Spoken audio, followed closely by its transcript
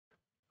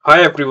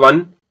Hi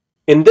everyone.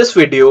 In this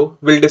video,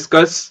 we'll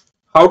discuss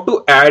how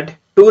to add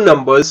two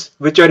numbers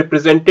which are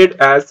represented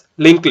as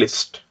linked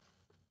list.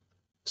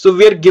 So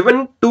we are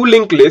given two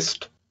linked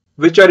lists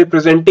which are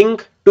representing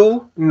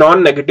two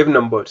non-negative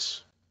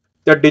numbers.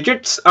 The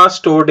digits are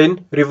stored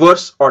in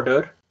reverse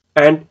order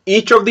and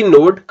each of the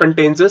node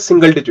contains a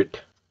single digit.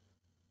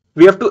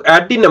 We have to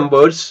add the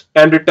numbers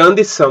and return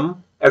the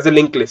sum as a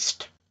linked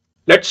list.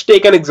 Let's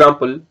take an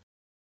example.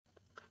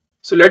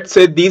 So let's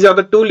say these are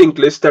the two linked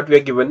lists that we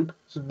are given.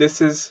 So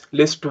this is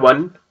list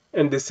 1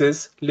 and this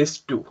is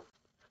list 2.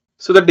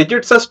 So the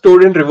digits are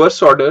stored in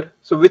reverse order.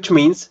 So which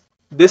means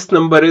this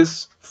number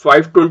is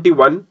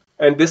 521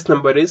 and this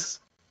number is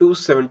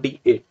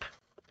 278.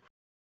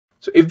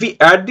 So if we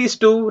add these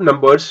two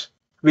numbers,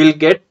 we'll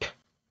get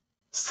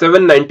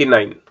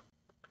 799.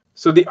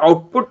 So the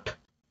output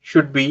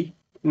should be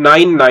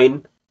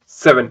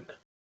 997.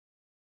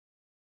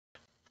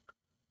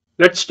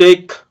 Let's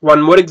take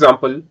one more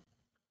example.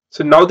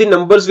 So now the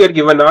numbers we are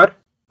given are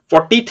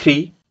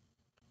 43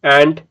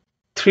 and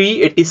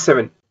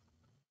 387.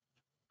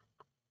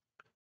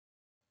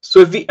 So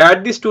if we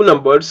add these two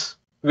numbers,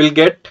 we'll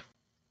get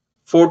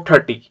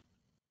 430.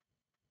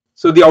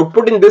 So the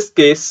output in this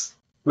case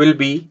will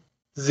be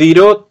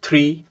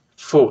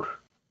 034.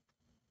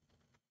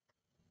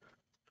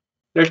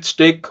 Let's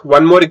take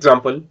one more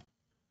example.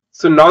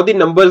 So now the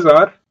numbers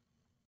are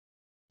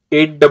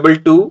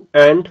 822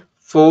 and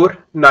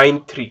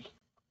 493.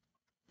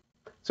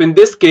 So in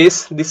this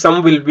case, the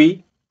sum will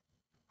be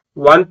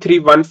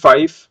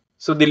 1315.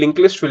 So the linked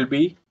list will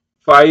be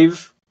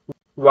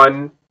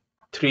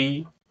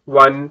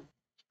 5131.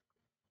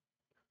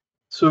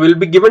 So we'll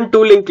be given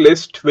two linked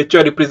lists which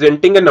are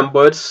representing a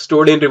numbers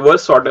stored in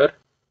reverse order.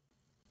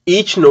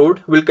 Each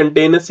node will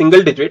contain a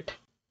single digit.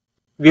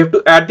 We have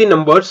to add the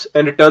numbers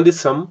and return the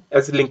sum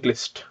as a linked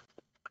list.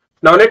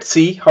 Now let's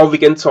see how we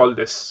can solve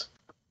this.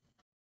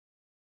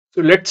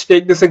 So let's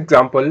take this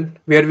example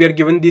where we are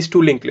given these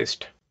two linked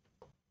lists.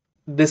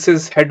 This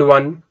is head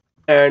 1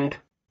 and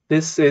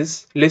this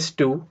is list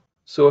 2.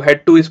 So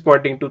head 2 is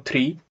pointing to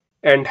 3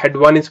 and head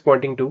 1 is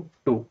pointing to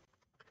 2.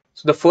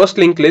 So the first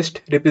linked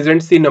list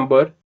represents the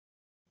number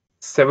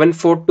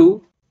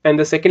 742 and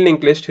the second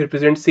linked list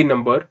represents the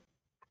number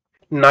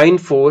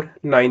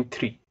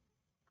 9493.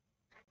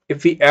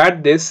 If we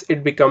add this,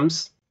 it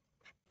becomes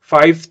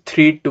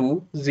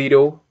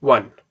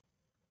 53201.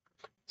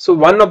 So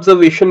one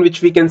observation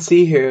which we can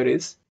see here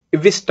is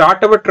if we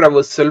start our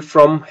traversal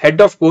from head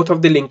of both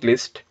of the linked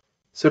list,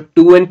 so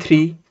 2 and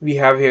 3 we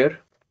have here.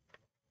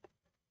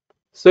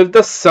 So if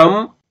the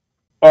sum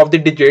of the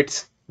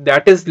digits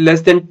that is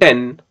less than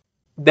 10,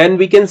 then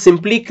we can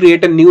simply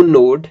create a new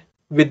node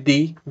with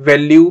the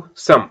value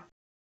sum.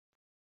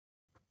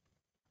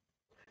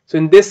 So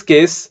in this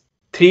case,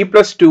 3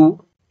 plus 2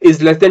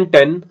 is less than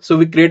 10. So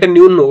we create a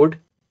new node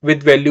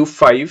with value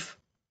 5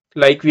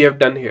 like we have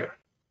done here.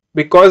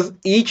 Because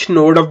each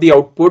node of the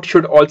output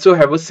should also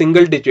have a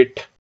single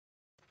digit.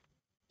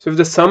 So if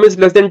the sum is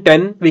less than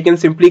 10, we can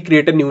simply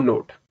create a new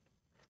node.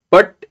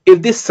 But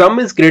if the sum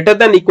is greater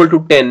than equal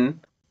to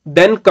 10,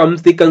 then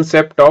comes the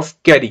concept of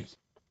carry.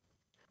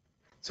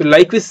 So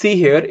like we see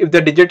here, if the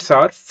digits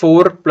are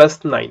 4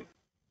 plus 9.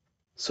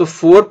 So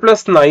 4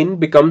 plus 9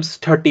 becomes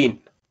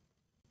 13.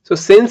 So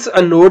since a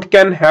node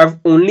can have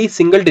only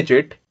single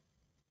digit,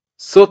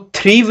 so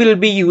 3 will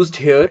be used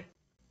here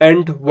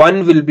and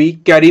 1 will be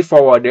carry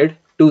forwarded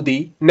to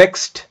the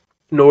next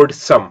node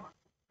sum.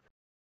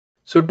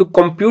 So to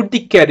compute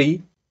the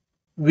carry,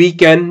 we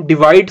can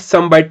divide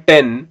sum by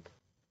 10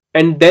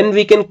 and then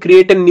we can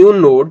create a new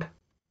node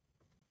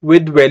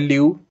with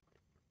value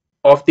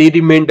of the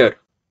remainder.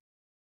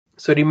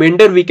 So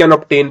remainder we can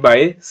obtain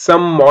by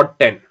sum mod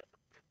 10.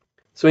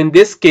 So in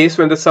this case,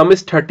 when the sum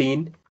is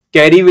 13,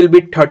 carry will be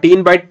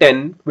 13 by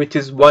 10, which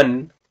is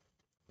 1,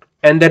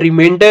 and the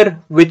remainder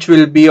which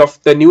will be of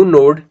the new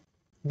node,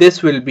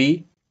 this will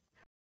be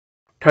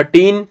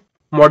 13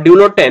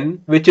 modulo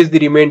 10, which is the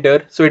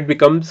remainder, so it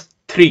becomes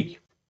 3.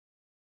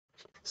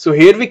 So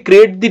here we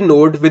create the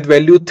node with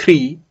value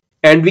 3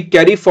 and we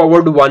carry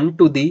forward 1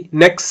 to the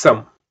next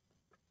sum.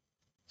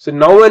 So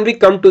now when we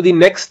come to the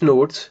next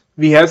nodes,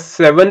 we have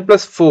 7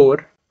 plus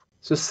 4.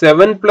 So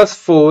 7 plus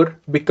 4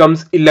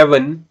 becomes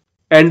 11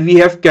 and we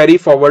have carry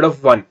forward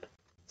of 1.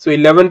 So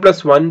 11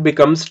 plus 1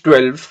 becomes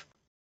 12.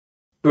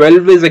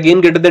 12 is again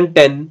greater than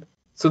 10.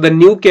 So the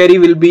new carry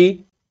will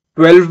be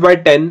 12 by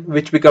 10,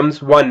 which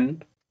becomes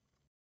 1.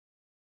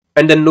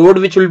 And the node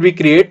which will be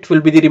create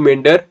will be the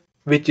remainder,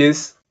 which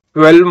is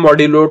 12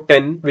 modulo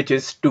 10, which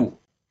is 2.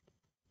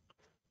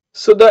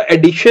 So the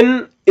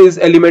addition is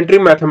elementary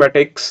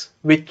mathematics,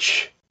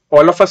 which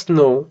all of us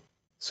know.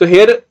 So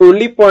here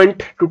only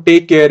point to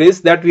take care is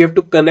that we have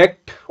to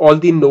connect all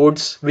the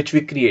nodes which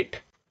we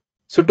create.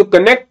 So to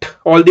connect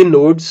all the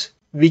nodes,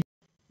 we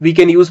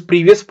can use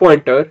previous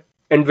pointer,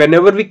 and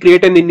whenever we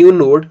create any new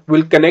node,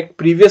 we'll connect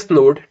previous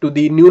node to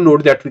the new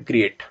node that we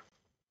create.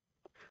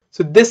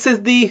 So this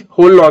is the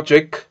whole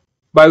logic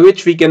by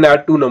which we can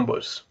add two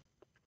numbers.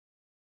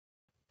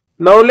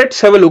 Now let's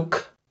have a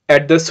look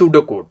at the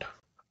pseudocode.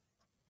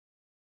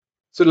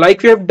 So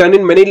like we have done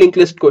in many linked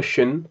list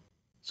question,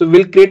 so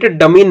we'll create a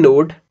dummy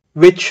node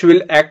which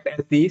will act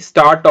as the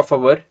start of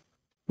our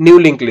new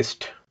linked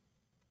list.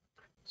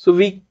 So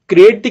we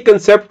create the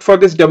concept for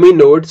this dummy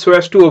node so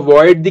as to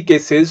avoid the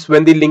cases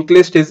when the linked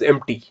list is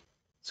empty.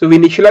 So we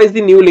initialize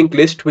the new linked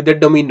list with the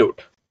dummy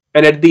node,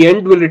 and at the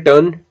end we'll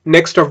return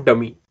next of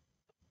dummy.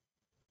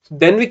 So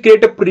then we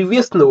create a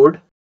previous node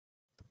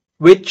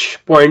which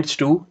points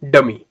to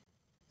dummy.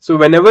 So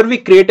whenever we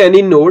create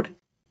any node,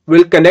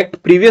 we'll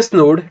connect previous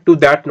node to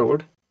that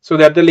node so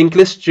that the linked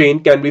list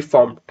chain can be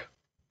formed.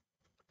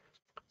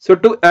 So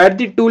to add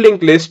the two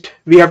linked list,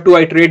 we have to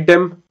iterate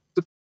them.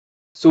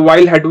 So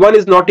while head1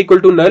 is not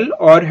equal to null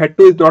or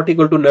head2 is not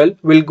equal to null,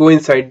 we'll go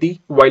inside the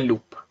while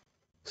loop.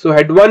 So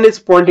head1 is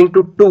pointing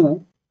to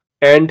 2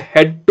 and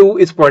head2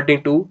 is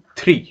pointing to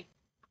 3.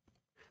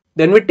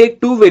 Then we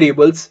take two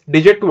variables,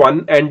 digit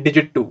 1 and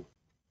digit 2.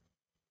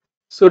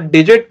 So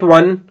digit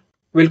 1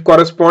 will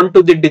correspond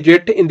to the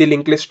digit in the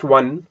linked list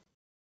 1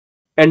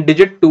 and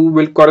digit 2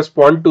 will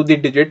correspond to the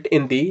digit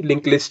in the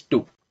linked list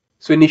 2.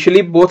 So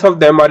initially both of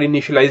them are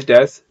initialized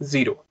as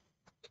 0.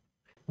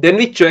 Then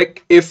we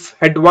check if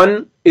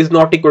head1 is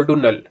not equal to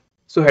null.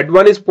 So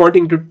head1 is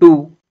pointing to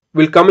 2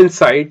 will come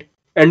inside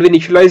and we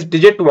initialize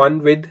digit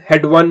 1 with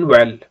head1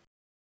 val.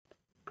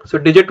 So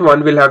digit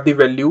 1 will have the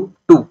value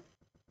 2.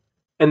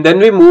 And then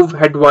we move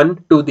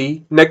head1 to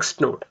the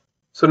next node.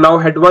 So now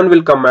head1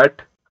 will come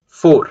at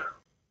 4.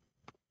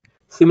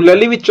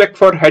 Similarly we check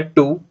for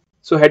head2.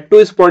 So head2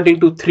 is pointing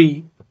to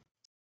 3.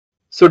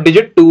 So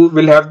digit 2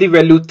 will have the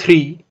value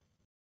 3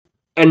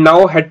 and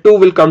now head2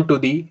 will come to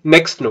the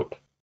next node.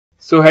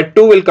 So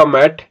head2 will come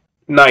at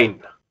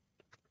 9.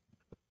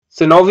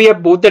 So now we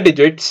have both the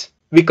digits,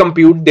 we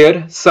compute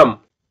their sum.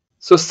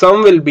 So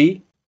sum will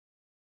be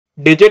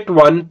digit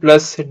 1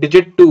 plus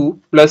digit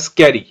 2 plus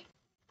carry.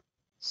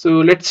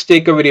 So let's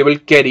take a variable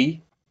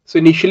carry. So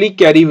initially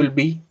carry will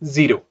be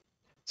 0.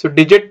 So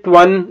digit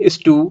 1 is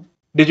 2,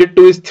 digit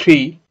 2 is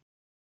 3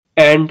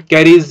 and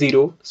carry is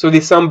 0. So the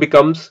sum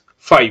becomes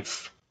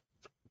 5.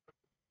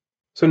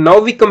 So now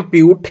we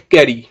compute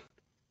carry.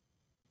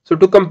 So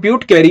to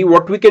compute carry,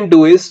 what we can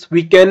do is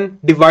we can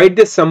divide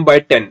the sum by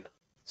 10.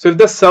 So if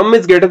the sum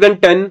is greater than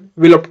 10,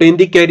 we'll obtain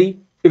the carry.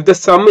 If the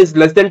sum is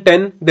less than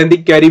 10, then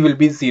the carry will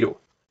be 0.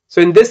 So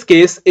in this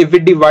case, if we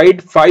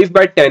divide 5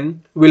 by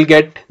 10, we'll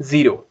get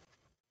 0.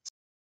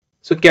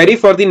 So carry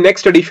for the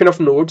next addition of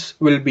nodes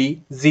will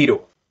be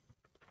 0.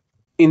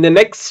 In the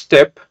next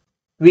step,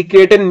 we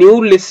create a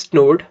new list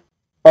node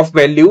of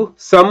value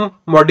sum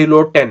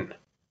modulo 10.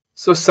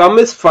 So sum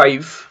is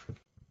 5.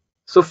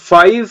 So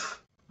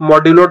 5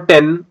 modulo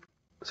 10.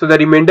 So the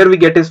remainder we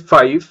get is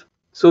 5.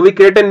 So we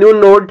create a new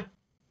node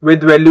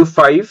with value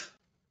 5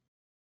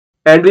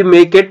 and we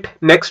make it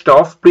next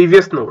of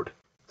previous node.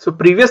 So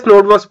previous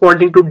node was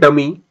pointing to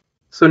dummy.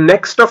 So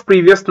next of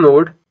previous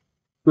node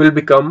will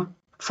become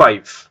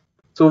 5.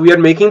 So we are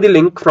making the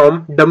link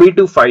from dummy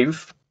to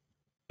 5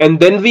 and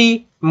then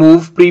we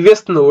move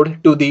previous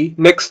node to the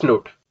next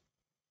node.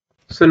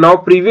 So now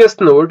previous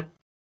node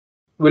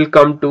will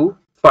come to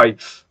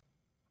 5.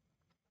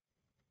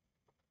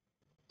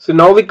 So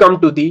now we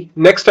come to the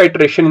next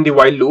iteration in the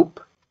while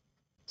loop.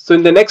 So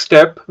in the next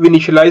step, we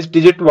initialize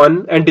digit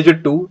 1 and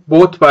digit 2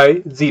 both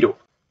by 0.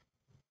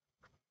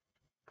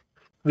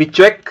 We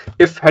check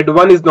if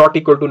head1 is not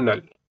equal to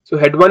null. So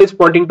head1 is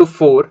pointing to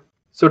 4.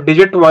 So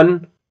digit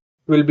 1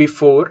 will be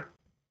 4.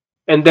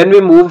 And then we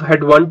move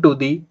head1 to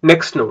the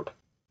next node.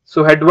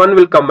 So head1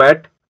 will come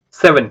at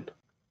 7.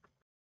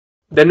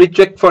 Then we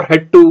check for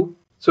head2.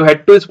 So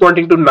head2 is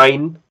pointing to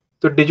 9.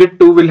 So digit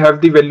 2 will have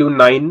the value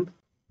 9.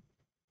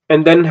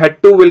 And then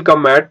head2 will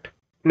come at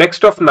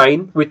next of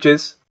 9, which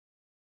is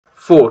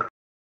 4.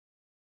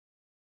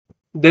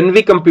 Then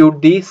we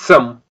compute the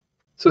sum.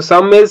 So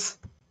sum is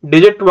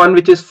digit 1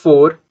 which is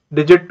 4,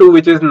 digit 2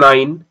 which is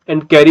 9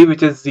 and carry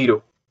which is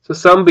 0. So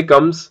sum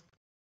becomes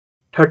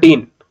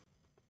 13.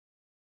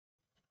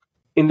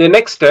 In the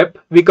next step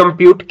we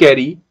compute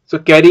carry. So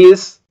carry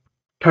is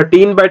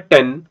 13 by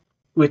 10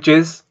 which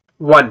is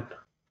 1.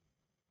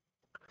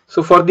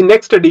 So for the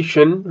next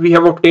addition we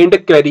have obtained a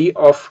carry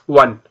of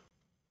 1.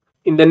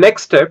 In the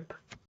next step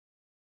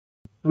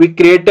we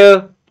create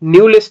a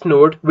new list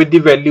node with the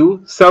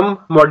value sum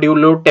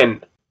modulo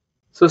 10.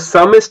 So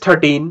sum is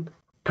 13.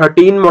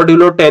 13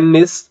 modulo 10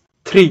 is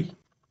 3.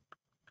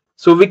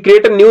 So we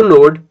create a new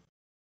node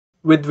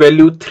with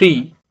value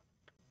 3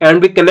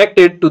 and we connect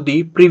it to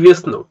the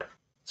previous node.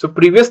 So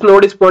previous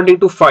node is pointing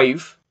to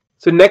 5.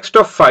 So next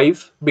of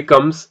 5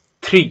 becomes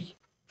 3.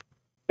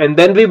 And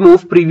then we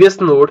move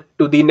previous node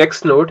to the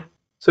next node.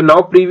 So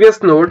now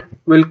previous node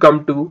will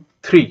come to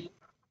 3.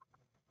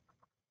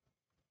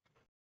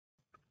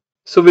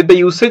 So with the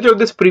usage of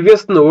this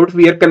previous node,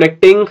 we are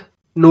connecting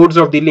nodes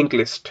of the linked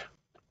list.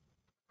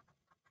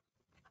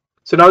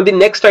 So now in the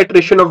next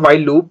iteration of while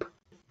loop,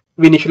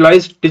 we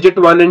initialize digit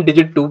 1 and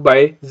digit 2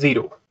 by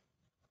 0.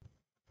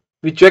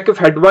 We check if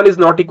head1 is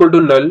not equal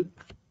to null.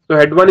 So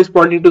head1 is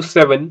pointing to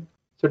 7.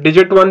 So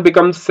digit 1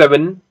 becomes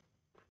 7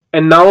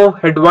 and now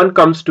head1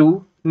 comes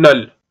to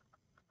null.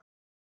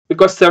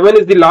 because 7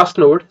 is the last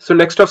node, so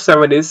next of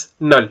 7 is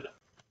null.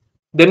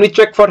 Then we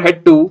check for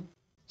head 2.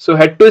 So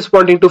head 2 is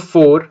pointing to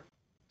 4.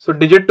 So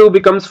digit 2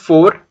 becomes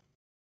 4.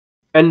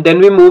 And then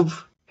we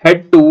move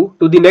head 2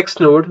 to the next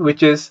node,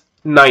 which is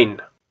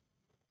 9.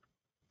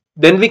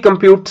 Then we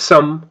compute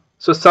sum.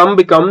 So sum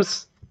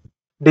becomes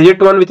digit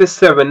 1, which is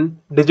 7,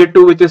 digit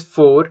 2, which is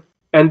 4,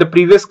 and the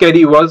previous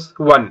carry was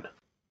 1.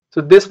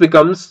 So this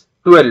becomes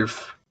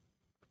 12.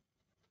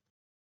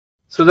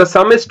 So the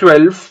sum is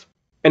 12,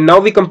 and now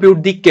we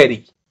compute the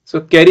carry.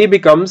 So carry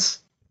becomes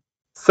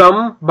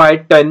sum by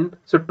 10,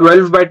 so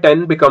 12 by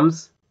 10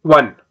 becomes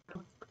 1.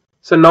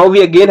 So now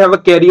we again have a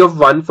carry of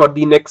 1 for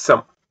the next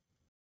sum.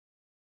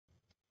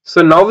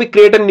 So now we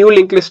create a new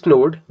linked list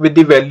node with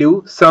the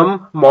value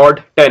sum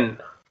mod 10.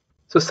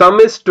 So sum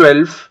is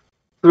 12,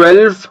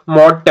 12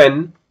 mod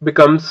 10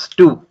 becomes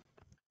 2.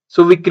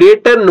 So we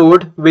create a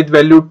node with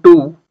value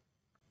 2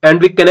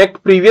 and we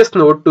connect previous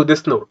node to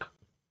this node.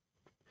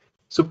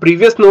 So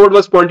previous node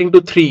was pointing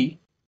to 3.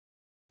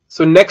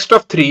 So next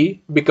of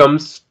 3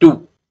 becomes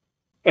 2.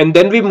 And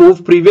then we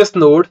move previous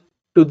node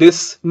to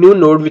this new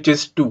node, which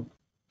is 2.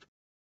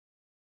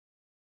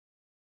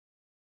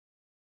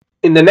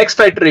 In the next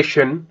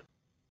iteration,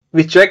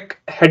 we check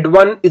head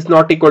 1 is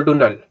not equal to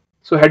null.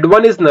 So head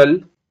 1 is null,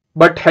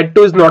 but head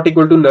 2 is not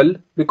equal to null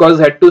because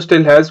head 2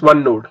 still has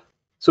one node.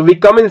 So we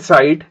come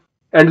inside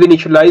and we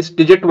initialize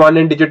digit 1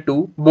 and digit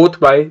 2 both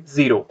by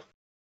 0.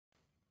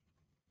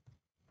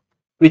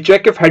 We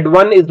check if head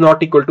 1 is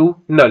not equal to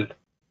null.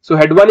 So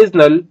head 1 is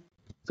null.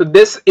 So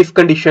this if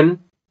condition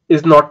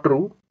is not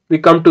true. We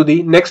come to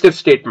the next if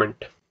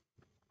statement.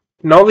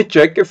 Now we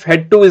check if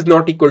head 2 is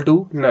not equal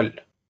to null.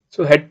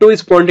 So head 2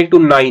 is pointing to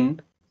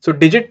 9. So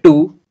digit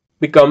 2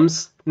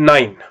 becomes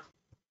 9.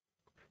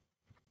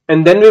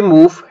 And then we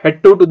move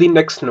head 2 to the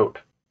next node.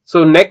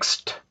 So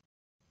next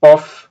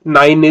of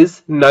 9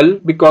 is null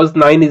because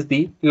 9 is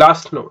the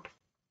last node.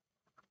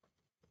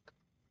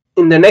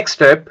 In the next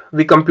step,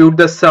 we compute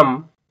the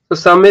sum. So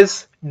sum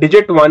is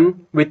digit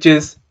 1, which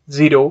is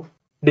 0,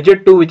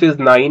 digit 2, which is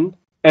 9,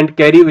 and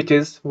carry, which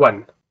is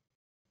 1.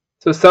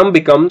 So sum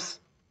becomes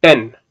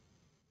 10.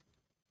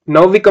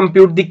 Now we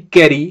compute the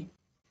carry.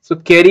 So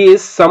carry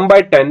is sum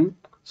by 10.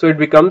 So it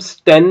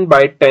becomes 10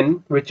 by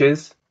 10, which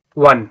is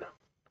 1.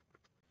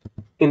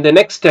 In the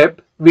next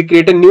step, we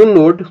create a new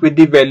node with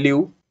the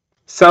value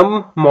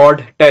sum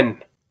mod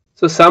 10.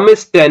 So sum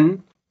is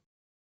 10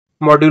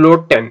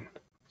 modulo 10.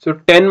 So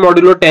 10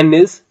 modulo 10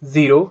 is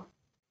 0.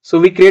 So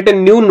we create a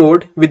new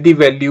node with the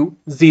value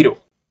 0.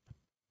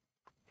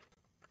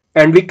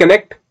 And we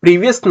connect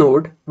previous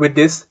node with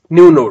this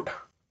new node.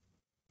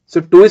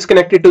 So 2 is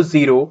connected to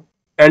 0.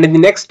 And in the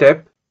next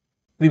step,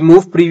 we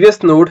move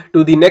previous node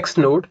to the next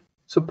node.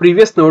 So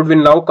previous node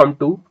will now come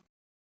to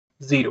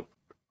 0.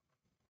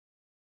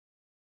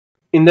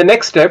 In the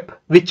next step,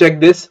 we check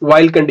this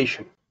while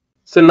condition.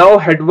 So now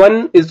head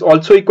 1 is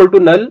also equal to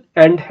null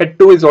and head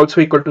 2 is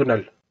also equal to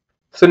null.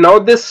 So now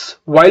this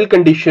while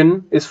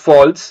condition is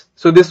false.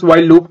 So this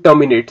while loop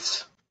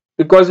terminates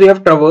because we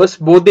have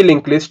traversed both the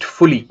linked list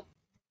fully.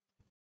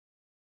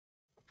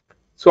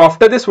 So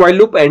after this while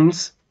loop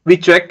ends, we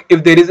check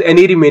if there is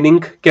any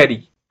remaining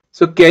carry.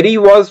 So carry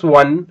was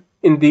 1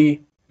 in the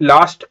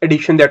last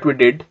addition that we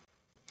did.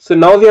 So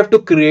now we have to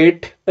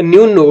create a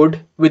new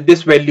node with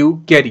this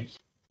value carry.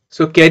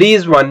 So carry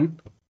is 1.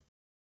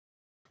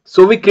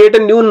 So we create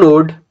a new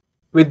node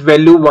with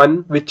value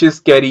 1, which is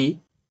carry,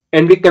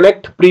 and we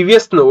connect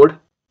previous node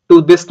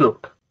to this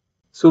node.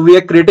 So we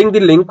are creating the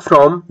link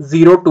from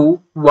 0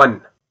 to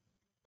 1.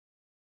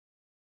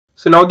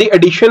 So now the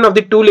addition of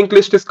the two linked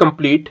list is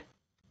complete.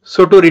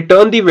 So to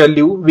return the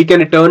value, we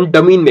can return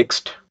dummy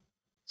next.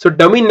 So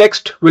dummy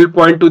next will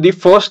point to the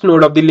first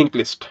node of the linked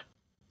list.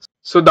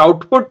 So the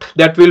output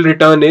that will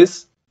return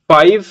is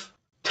 5,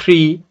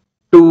 3,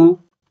 2,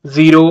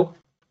 0,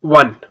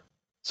 1.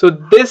 So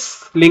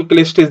this linked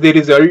list is the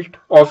result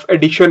of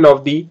addition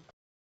of the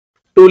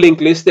two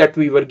linked lists that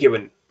we were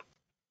given.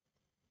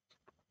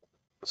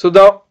 So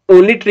the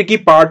only tricky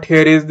part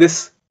here is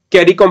this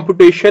carry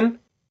computation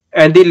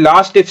and the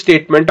last if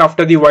statement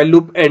after the while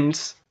loop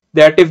ends,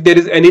 that if there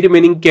is any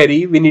remaining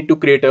carry, we need to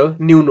create a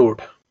new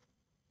node.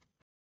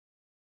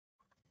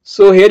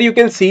 So here you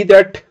can see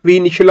that we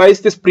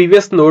initialized this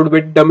previous node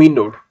with dummy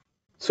node.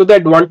 So the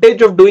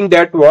advantage of doing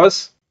that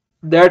was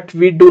that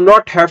we do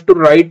not have to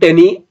write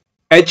any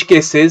edge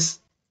cases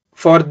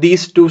for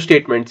these two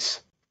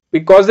statements.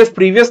 Because if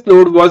previous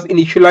node was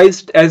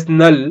initialized as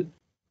null,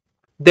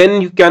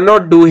 then you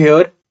cannot do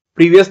here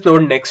previous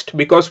node next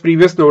because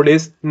previous node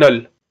is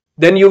null.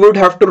 Then you would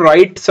have to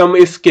write some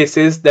if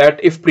cases that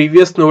if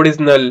previous node is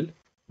null,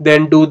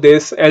 then do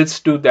this, else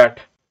do that.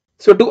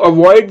 So to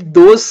avoid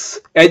those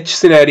edge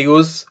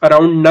scenarios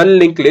around null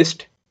linked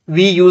list,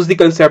 we use the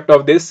concept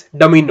of this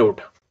dummy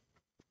node.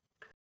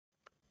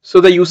 So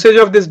the usage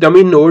of this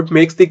dummy node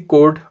makes the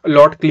code a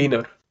lot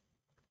cleaner.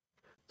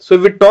 So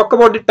if we talk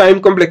about the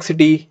time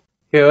complexity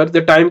here,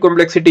 the time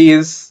complexity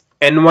is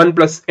n1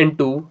 plus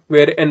n2,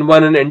 where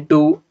n1 and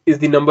n2 is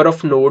the number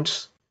of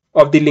nodes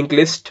of the linked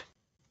list.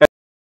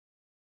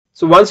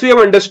 So once we have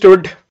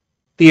understood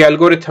the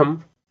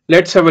algorithm,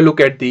 let's have a look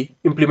at the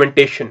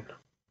implementation.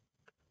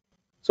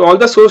 So all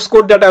the source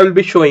code that I will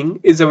be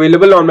showing is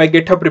available on my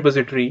GitHub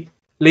repository,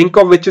 link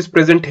of which is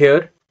present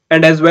here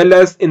and as well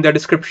as in the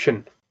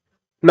description.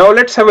 Now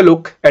let's have a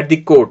look at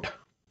the code.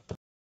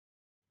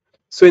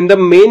 So in the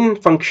main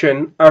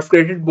function, I've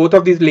created both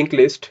of these linked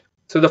lists.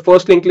 So the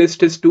first linked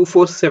list is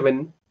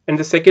 247 and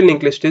the second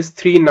linked list is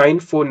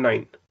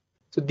 3949.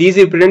 So these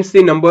represents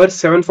the numbers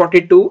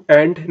 742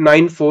 and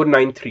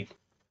 9493.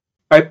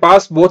 I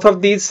pass both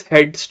of these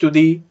heads to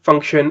the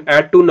function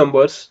add two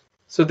numbers.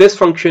 So this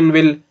function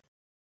will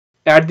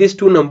add these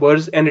two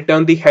numbers and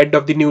return the head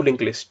of the new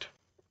linked list.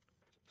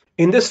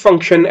 In this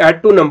function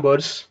add two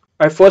numbers,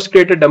 I first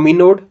create a dummy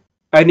node.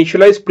 I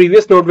initialize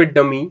previous node with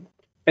dummy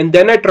and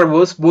then I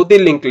traverse both the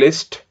linked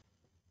list.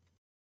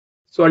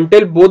 So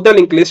until both the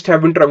linked list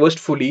have been traversed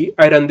fully,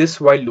 I run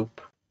this while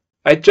loop.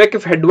 I check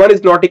if head 1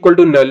 is not equal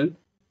to null.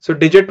 So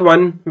digit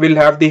 1 will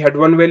have the head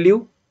 1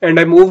 value and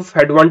I move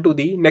head 1 to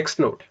the next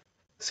node.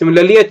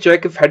 Similarly, I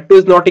check if head 2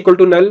 is not equal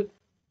to null.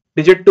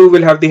 Digit 2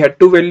 will have the head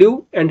 2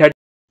 value and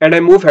I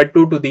move head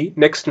 2 to the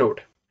next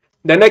node.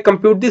 Then I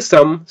compute the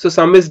sum. So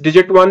sum is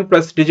digit 1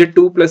 plus digit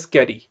 2 plus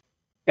carry.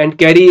 And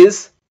carry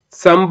is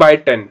sum by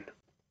 10.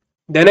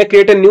 Then I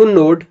create a new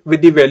node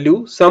with the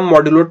value sum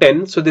modulo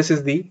 10. So this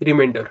is the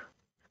remainder.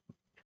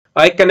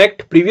 I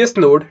connect previous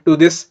node to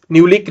this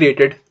newly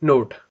created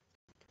node.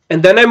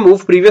 And then I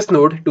move previous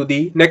node to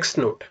the next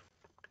node.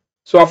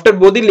 So after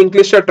both the linked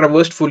lists are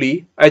traversed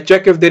fully, I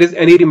check if there is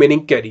any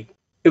remaining carry.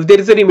 If there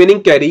is a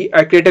remaining carry,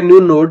 I create a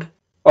new node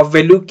of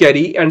value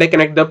carry and I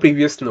connect the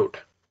previous node.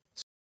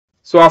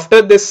 So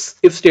after this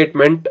if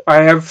statement, I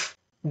have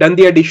done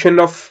the addition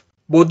of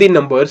both the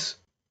numbers.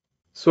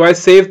 So I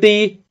save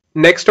the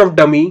next of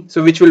dummy,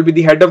 so which will be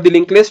the head of the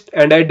linked list,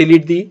 and I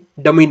delete the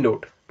dummy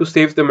node to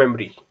save the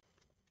memory.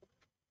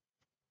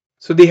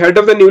 So the head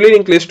of the newly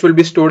linked list will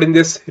be stored in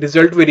this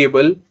result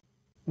variable.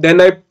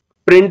 Then I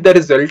print the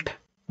result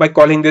by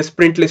calling this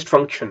print list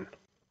function.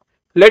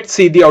 Let's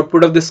see the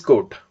output of this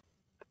code.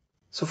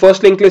 So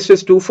first linked list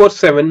is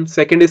 247,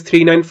 second is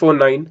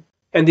 3949,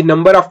 and the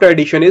number after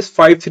addition is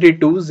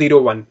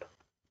 53201.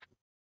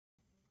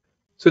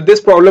 So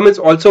this problem is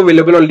also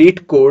available on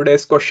LeetCode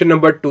as question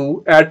number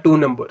 2, add two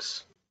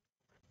numbers.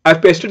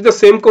 I've pasted the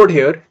same code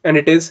here and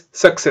it is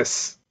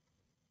success.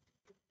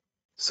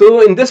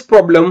 So in this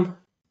problem,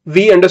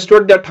 we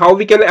understood that how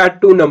we can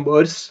add two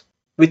numbers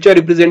which are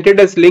represented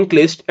as linked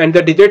list and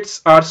the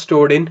digits are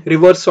stored in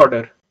reverse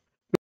order.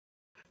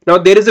 Now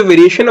there is a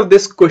variation of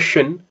this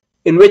question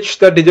in which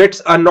the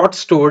digits are not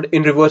stored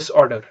in reverse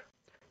order.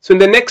 So in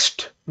the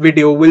next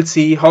video, we'll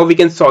see how we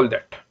can solve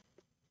that.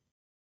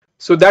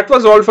 So that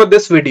was all for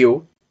this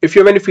video. If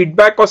you have any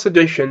feedback or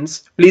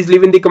suggestions, please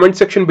leave in the comment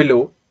section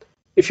below.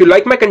 If you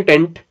like my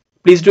content,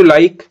 please do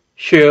like,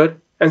 share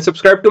and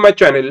subscribe to my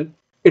channel.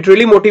 It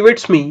really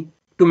motivates me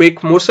to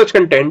make more such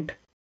content.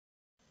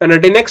 And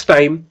until next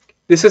time,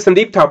 this is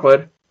Sandeep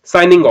Thapar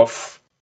signing off.